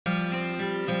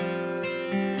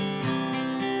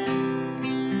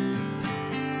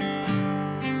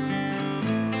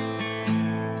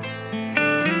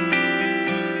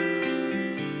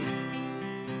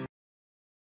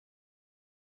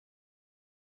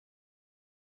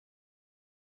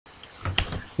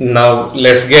Now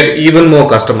let's get even more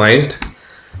customized.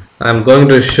 I'm going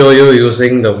to show you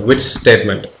using the which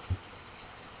statement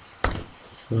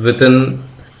within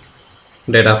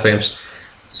data frames.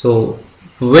 So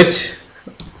which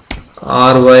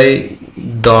 $ry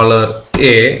 $a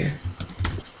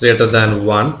is greater than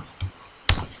 1,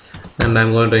 and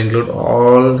I'm going to include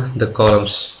all the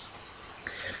columns.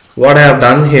 What I have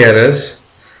done here is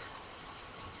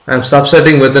I'm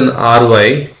subsetting within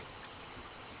ry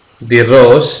the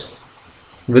rows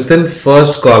within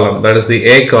first column, that is the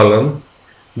A column,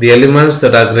 the elements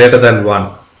that are greater than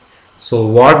 1. So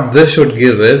what this should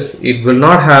give is, it will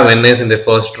not have NAs in the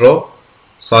first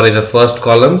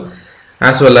column,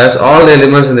 as well as all the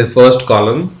elements in the first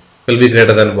column will be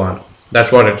greater than 1.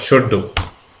 That's what it should do,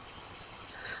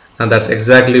 and that's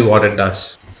exactly what it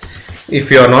does. If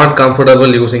you are not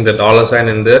comfortable using the $sign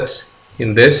in this,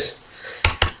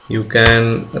 you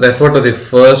can refer to the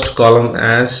first column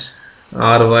as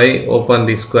ry, open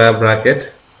the square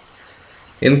bracket,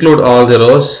 include all the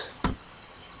rows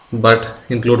but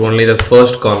include only the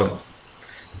first column.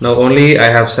 Now I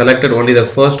have selected only the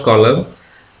first column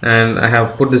and I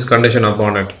have put this condition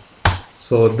upon it.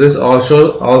 So this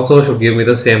also should give me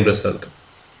the same result,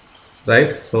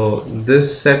 right? So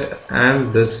this set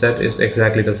and this set is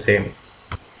exactly the same.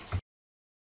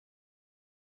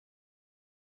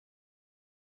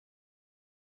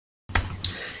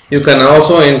 You can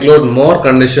also include more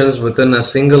conditions within a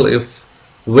single if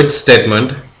which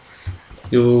statement.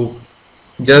 You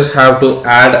just have to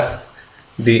add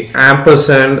the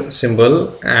ampersand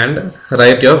symbol and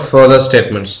write your further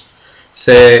statements.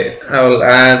 Say I will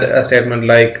add a statement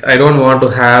like, I don't want to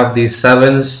have the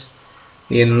 7s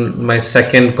in my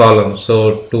second column.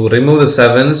 So to remove the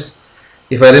 7s,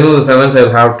 if I remove the 7s, I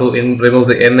will have to remove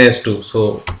the NAs too.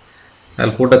 So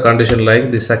I'll put a condition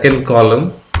like the second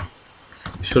column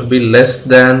should be less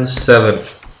than 7,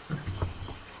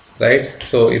 right?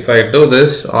 So if I do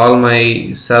this, all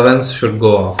my 7s should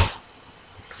go off.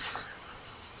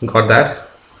 Got that?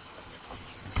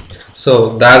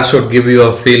 So that should give you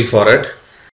a feel for it.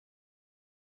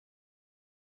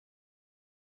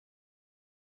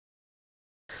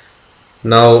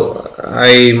 Now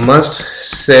I must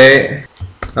say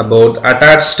about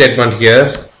attach statement here,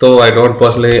 though I don't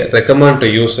personally recommend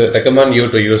you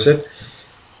to use it.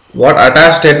 What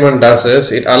attach statement does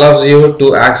is, it allows you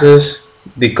to access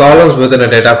the columns within a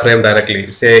data frame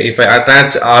directly. Say if I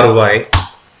attach ry,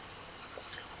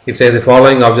 it says the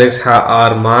following objects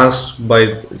are masked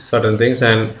by certain things,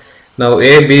 and now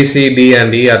A, B, C, D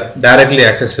and E are directly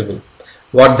accessible.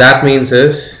 What that means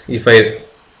is, if I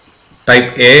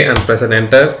type A and press an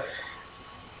enter,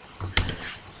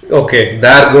 okay,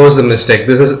 there goes the mistake.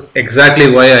 This is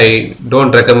exactly why I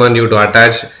don't recommend you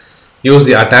to use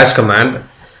the attach command.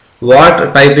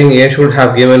 What typing A should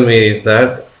have given me is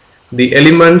that the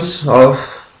elements of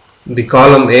the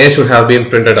column A should have been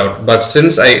printed out, but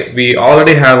since we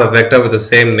already have a vector with the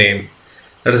same name,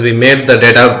 that is, we made the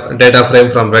data frame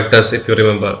from vectors, if you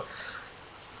remember,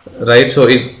 right? So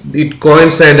it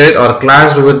coincided or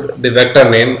clashed with the vector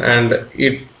name and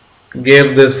it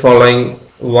gave this following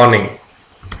warning.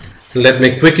 Let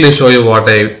me quickly show you what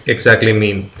I exactly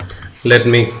mean. Let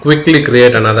me quickly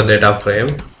create another data frame.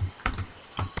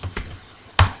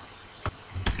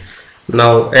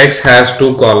 Now X has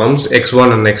two columns,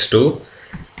 X1 and X2.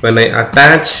 When I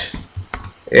attach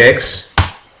X,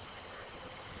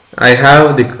 I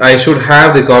should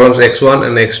have the columns X1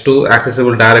 and X2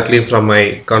 accessible directly from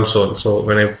my console. So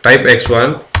when I type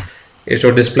X1, it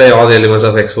should display all the elements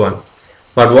of X1.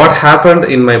 But what happened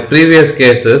in my previous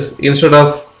cases, instead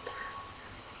of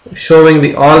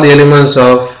showing all the elements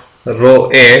of row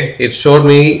A, it showed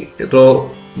me the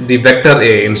vector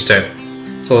A instead.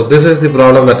 So this is the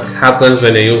problem that happens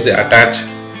when you use the attach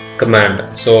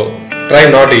command. So try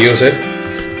not to use it.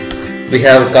 We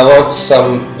have covered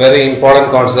some very important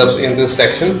concepts in this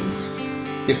section.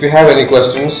 If you have any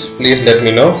questions, please let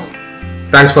me know.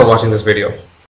 Thanks for watching this video.